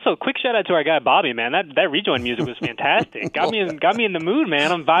good. Also, quick shout-out to our guy, Bobby, man. That rejoin music was fantastic. got me in the mood,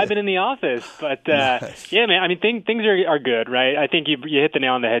 man. I'm vibing in the office. But, nice. Yeah, man, I mean, things are good, right? I think you hit the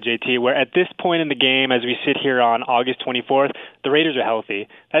nail on the head, JT, where at this point in the game, as we sit here on August 24th, the Raiders are healthy.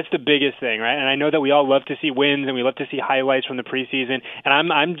 That's the biggest thing, right? And I know that we all love to see wins and we love to see highlights from the preseason,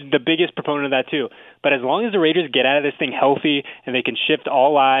 and I'm the biggest proponent of that too. But as long as the Raiders get out of this thing healthy and they can shift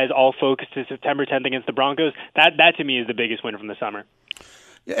all eyes, all focus to September 10th against the Broncos, that to me is the biggest win from the summer.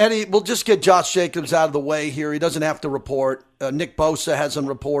 Eddie, we'll just get Josh Jacobs out of the way here. He doesn't have to report. Nick Bosa hasn't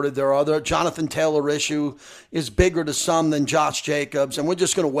reported. There are other. Jonathan Taylor issue is bigger to some than Josh Jacobs, and we're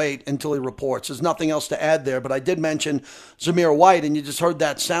just going to wait until he reports. There's nothing else to add there, but I did mention Zamir White, and you just heard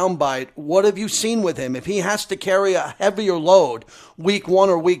that soundbite. What have you seen with him? If he has to carry a heavier load week 1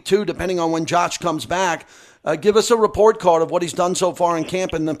 or week 2, depending on when Josh comes back, give us a report card of what he's done so far in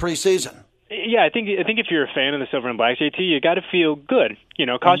camp in the preseason. Yeah, I think if you're a fan of the Silver and Black, JT, you got to feel good,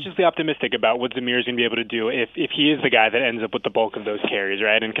 cautiously optimistic about what Zamir is going to be able to do if he is the guy that ends up with the bulk of those carries,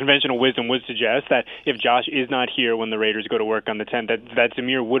 right? And conventional wisdom would suggest that if Josh is not here when the Raiders go to work on the 10th, that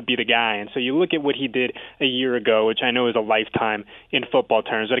Zamir would be the guy. And so you look at what he did a year ago, which I know is a lifetime in football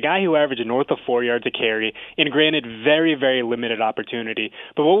terms, but a guy who averaged north of 4 yards a carry, and granted, very, very limited opportunity.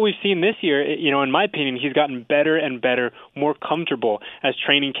 But what we've seen this year, in my opinion, he's gotten better and better, more comfortable as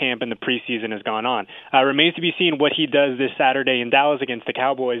training camp and the preseason has gone on. Remains to be seen what he does this Saturday in Dallas against the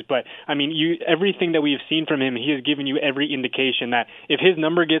Cowboys, but I mean, everything that we have seen from him, he has given you every indication that if his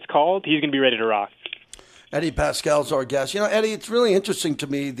number gets called, he's going to be ready to rock. Eddie Pascal's our guest. Eddie, it's really interesting to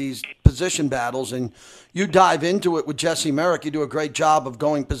me, these position battles, and you dive into it with Jesse Merrick. You do a great job of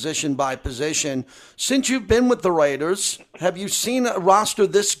going position by position. Since you've been with the Raiders, have you seen a roster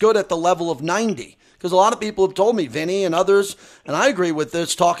this good at the level of 90? Because a lot of people have told me, Vinny and others, and I agree with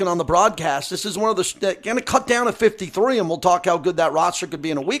this, talking on the broadcast, this is one of the, going to cut down to 53, and we'll talk how good that roster could be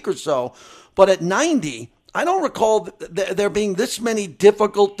in a week or so. But at 90, I don't recall there being this many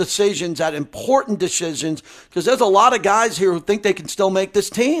difficult decisions, at important decisions, because there's a lot of guys here who think they can still make this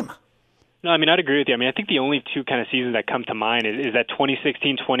team. No, I mean, I'd agree with you. I mean, I think the only two kind of seasons that come to mind is that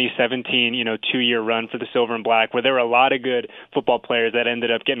 2016-2017, 2-year run for the Silver and Black, where there were a lot of good football players that ended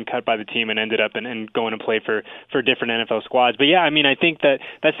up getting cut by the team and ended up and going to play for different NFL squads. But yeah, I mean, I think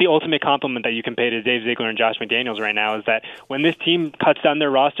that's the ultimate compliment that you can pay to Dave Ziegler and Josh McDaniels right now, is that when this team cuts down their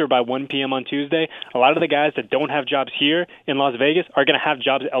roster by 1 p.m. on Tuesday, a lot of the guys that don't have jobs here in Las Vegas are going to have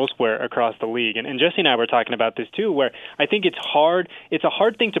jobs elsewhere across the league. And Jesse and I were talking about this too, where I think it's a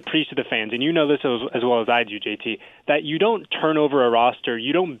hard thing to preach to the fans, and you know this as well as I do, JT, that you don't turn over a roster,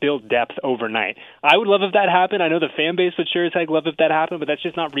 you don't build depth overnight. I would love if that happened. I know the fan base would sure as heck love if that happened, but that's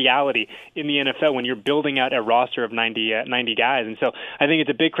just not reality in the NFL when you're building out a roster of 90 guys. And so I think it's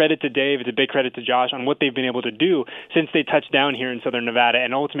a big credit to Dave, it's a big credit to Josh on what they've been able to do since they touched down here in Southern Nevada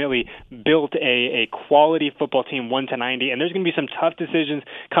and ultimately built a quality football team 1-90. And there's going to be some tough decisions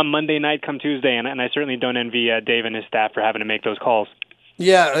come Monday night, come Tuesday, and I certainly don't envy Dave and his staff for having to make those calls.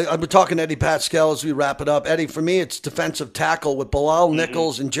 Yeah, I've been talking to Eddie Pascal as we wrap it up. Eddie, for me, it's defensive tackle with Bilal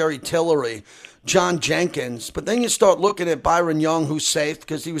Nichols and Jerry Tillery, John Jenkins. But then you start looking at Byron Young, who's safe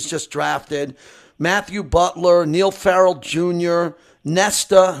because he was just drafted, Matthew Butler, Neil Farrell Jr.,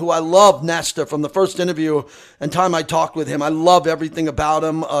 Nesta, who I love Nesta from the first interview and time I talked with him. I love everything about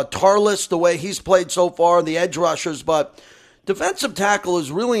him. Tarlis, the way he's played so far, the edge rushers, but defensive tackle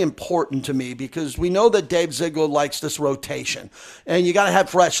is really important to me because we know that Dave Ziegler likes this rotation. And you got to have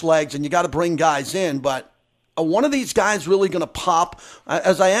fresh legs and you got to bring guys in. But are one of these guys really going to pop?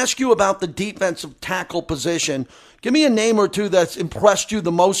 As I ask you about the defensive tackle position, give me a name or two that's impressed you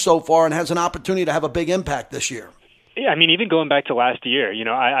the most so far and has an opportunity to have a big impact this year. Yeah, I mean, even going back to last year,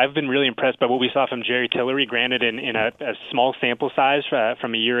 I've been really impressed by what we saw from Jerry Tillery, granted in a small sample size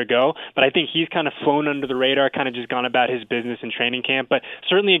from a year ago. But I think he's kind of flown under the radar, kind of just gone about his business in training camp. But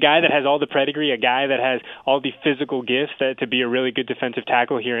certainly a guy that has all the pedigree, a guy that has all the physical gifts to be a really good defensive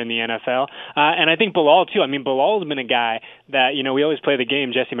tackle here in the NFL. And I think Bilal, too. I mean, Bilal's been a guy that, we always play the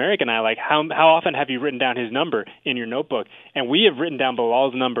game, Jesse Merrick and I, like, how often have you written down his number in your notebook? And we have written down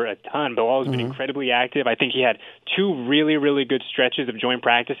Bilal's number a ton. Bilal's been incredibly active. I think he had 2 really, really good stretches of joint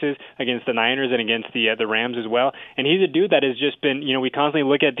practices against the Niners and against the Rams as well. And he's a dude that has just been, we constantly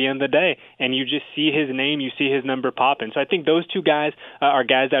look at the end of the day and you just see his name, you see his number popping. So I think those 2 guys are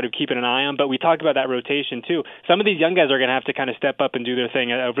guys that are keeping an eye on. But we talked about that rotation too. Some of these young guys are going to have to kind of step up and do their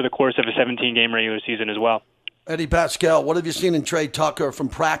thing over the course of a 17-game regular season as well. Eddie Pascal, what have you seen in Trey Tucker from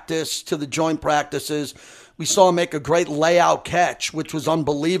practice to the joint practices? We saw him make a great layout catch, which was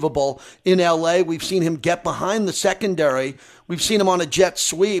unbelievable in L.A. We've seen him get behind the secondary. We've seen him on a jet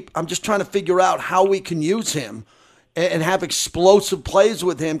sweep. I'm just trying to figure out how we can use him and have explosive plays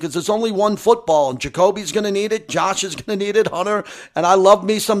with him because there's only one football, and Jacoby's going to need it, Josh is going to need it, Hunter, and I love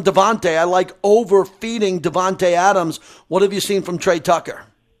me some Devontae. I like overfeeding Devontae Adams. What have you seen from Trey Tucker?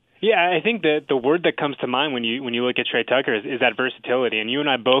 Yeah, I think the word that comes to mind when you look at Trey Tucker is that versatility. And you and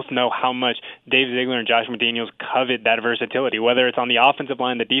I both know how much Dave Ziegler and Josh McDaniels covet that versatility, whether it's on the offensive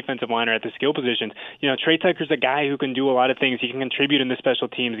line, the defensive line, or at the skill positions. Trey Tucker's a guy who can do a lot of things. He can contribute in the special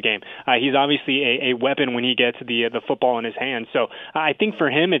teams game. He's obviously a weapon when he gets the football in his hands. So I think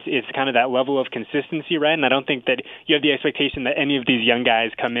for him, it's kind of that level of consistency, right? And I don't think that you have the expectation that any of these young guys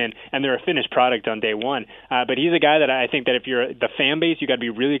come in and they're a finished product on day one. But he's a guy that I think that if you're the fan base, you got to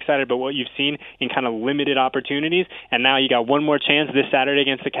be really excited about what you've seen in kind of limited opportunities, and now you got one more chance this Saturday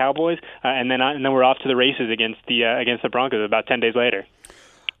against the Cowboys, and then we're off to the races against the Broncos about 10 days later.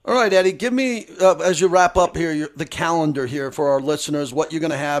 All right, Eddie, give me, as you wrap up here, the calendar here for our listeners, what you're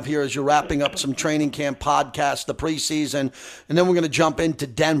going to have here as you're wrapping up some training camp podcasts, the preseason, and then we're going to jump into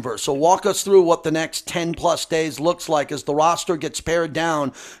Denver. So walk us through what the next 10-plus days looks like as the roster gets pared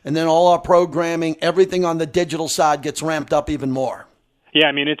down, and then all our programming, everything on the digital side gets ramped up even more. Yeah,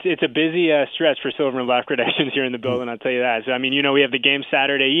 I mean, it's a busy stretch for Silver and Black Productions here in the building, I'll tell you that. So, I mean, we have the game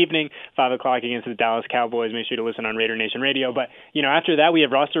Saturday evening, 5 o'clock against the Dallas Cowboys. Make sure to listen on Raider Nation Radio. But, after that, we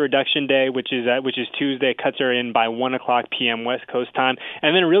have roster reduction day, which is Tuesday. Cuts are in by 1 o'clock p.m. West Coast time.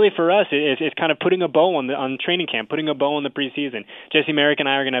 And then really for us, it's kind of putting a bow on training camp, putting a bow on the preseason. Jesse Merrick and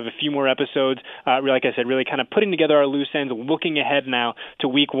I are going to have a few more episodes, like I said, really kind of putting together our loose ends, looking ahead now to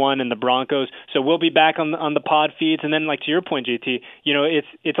week 1 and the Broncos. So we'll be back on the pod feeds. And then, like to your point, JT,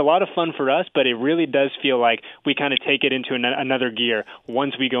 it's a lot of fun for us, but it really does feel like we kind of take it into another gear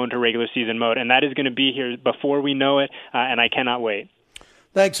once we go into regular season mode, and that is going to be here before we know it, and I cannot wait.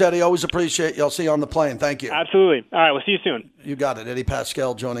 Thanks, Eddie. Always appreciate you. I'll see you on the plane. Thank you. Absolutely. All right, we'll see you soon. You got it. Eddie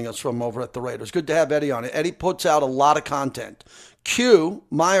Pascal joining us from over at the Raiders. Good to have Eddie on it. Eddie puts out a lot of content. Q,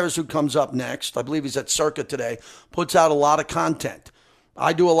 Myers, who comes up next, I believe he's at Circa today, puts out a lot of content.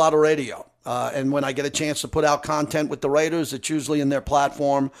 I do a lot of radio. And when I get a chance to put out content with the Raiders, it's usually in their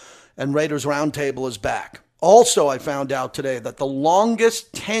platform, and Raiders Roundtable is back. Also, I found out today that the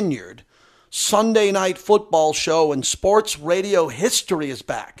longest tenured Sunday night football show in sports radio history is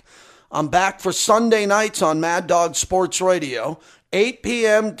back. I'm back for Sunday nights on Mad Dog Sports Radio, 8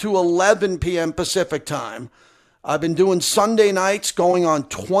 p.m. to 11 p.m. Pacific time. I've been doing Sunday nights going on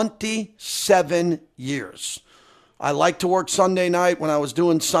 27 years. I like to work Sunday night. When I was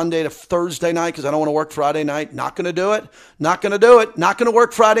doing Sunday to Thursday night because I don't want to work Friday night. Not going to do it. Not going to do it. Not going to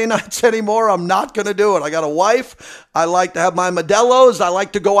work Friday nights anymore. I'm not going to do it. I got a wife. I like to have my Modelo's. I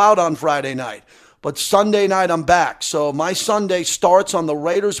like to go out on Friday night. But Sunday night, I'm back. So my Sunday starts on the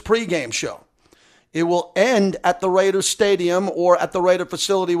Raiders pregame show. It will end at the Raiders Stadium or at the Raider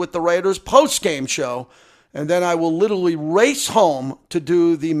facility with the Raiders postgame show. And then I will literally race home to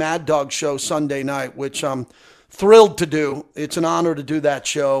do the Mad Dog show Sunday night, which I'm thrilled to do. It's an honor to do that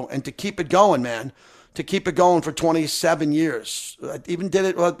show and to keep it going, man. To keep it going for 27 years. I even did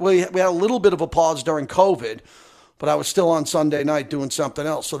it, we had a little bit of a pause during COVID, but I was still on Sunday night doing something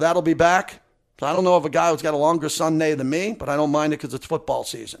else. So that'll be back. So I don't know of a guy who's got a longer Sunday than me, but I don't mind it because it's football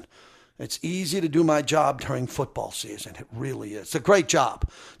season. It's easy to do my job during football season. It really is. It's a great job.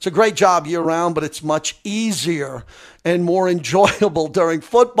 It's a great job year-round, but it's much easier and more enjoyable during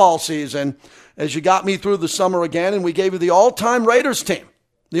football season as you got me through the summer again, and we gave you the all-time Raiders team,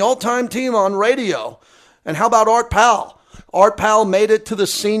 the all-time team on radio. And how about Art Powell? Art Powell made it to the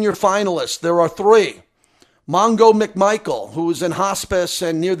senior finalists. There are 3. Mongo McMichael, who was in hospice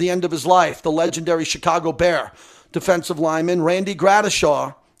and near the end of his life, the legendary Chicago Bear defensive lineman, Randy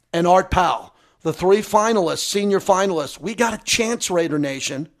Gradishaw, and Art Powell. The 3 finalists, senior finalists. We got a chance, Raider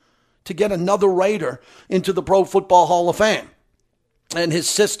Nation, to get another Raider into the Pro Football Hall of Fame. And his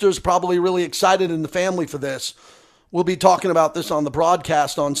sister's probably really excited in the family for this. We'll be talking about this on the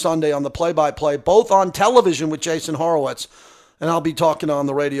broadcast on Sunday on the play-by-play, both on television with Jason Horowitz, and I'll be talking on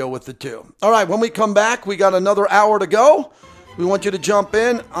the radio with the 2. All right, when we come back, we got another hour to go. We want you to jump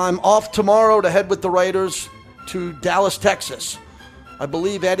in. I'm off tomorrow to head with the Raiders to Dallas, Texas. I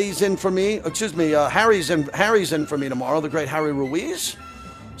believe Eddie's in for me. Harry's in for me tomorrow, the great Harry Ruiz.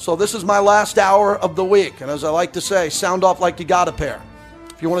 So this is my last hour of the week. And as I like to say, sound off like you got a pair.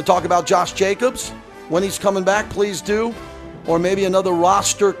 If you want to talk about Josh Jacobs, when he's coming back, please do. Or maybe another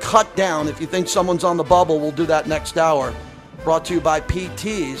roster cut down. If you think someone's on the bubble, we'll do that next hour. Brought to you by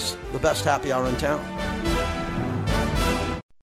PT's, the best happy hour in town.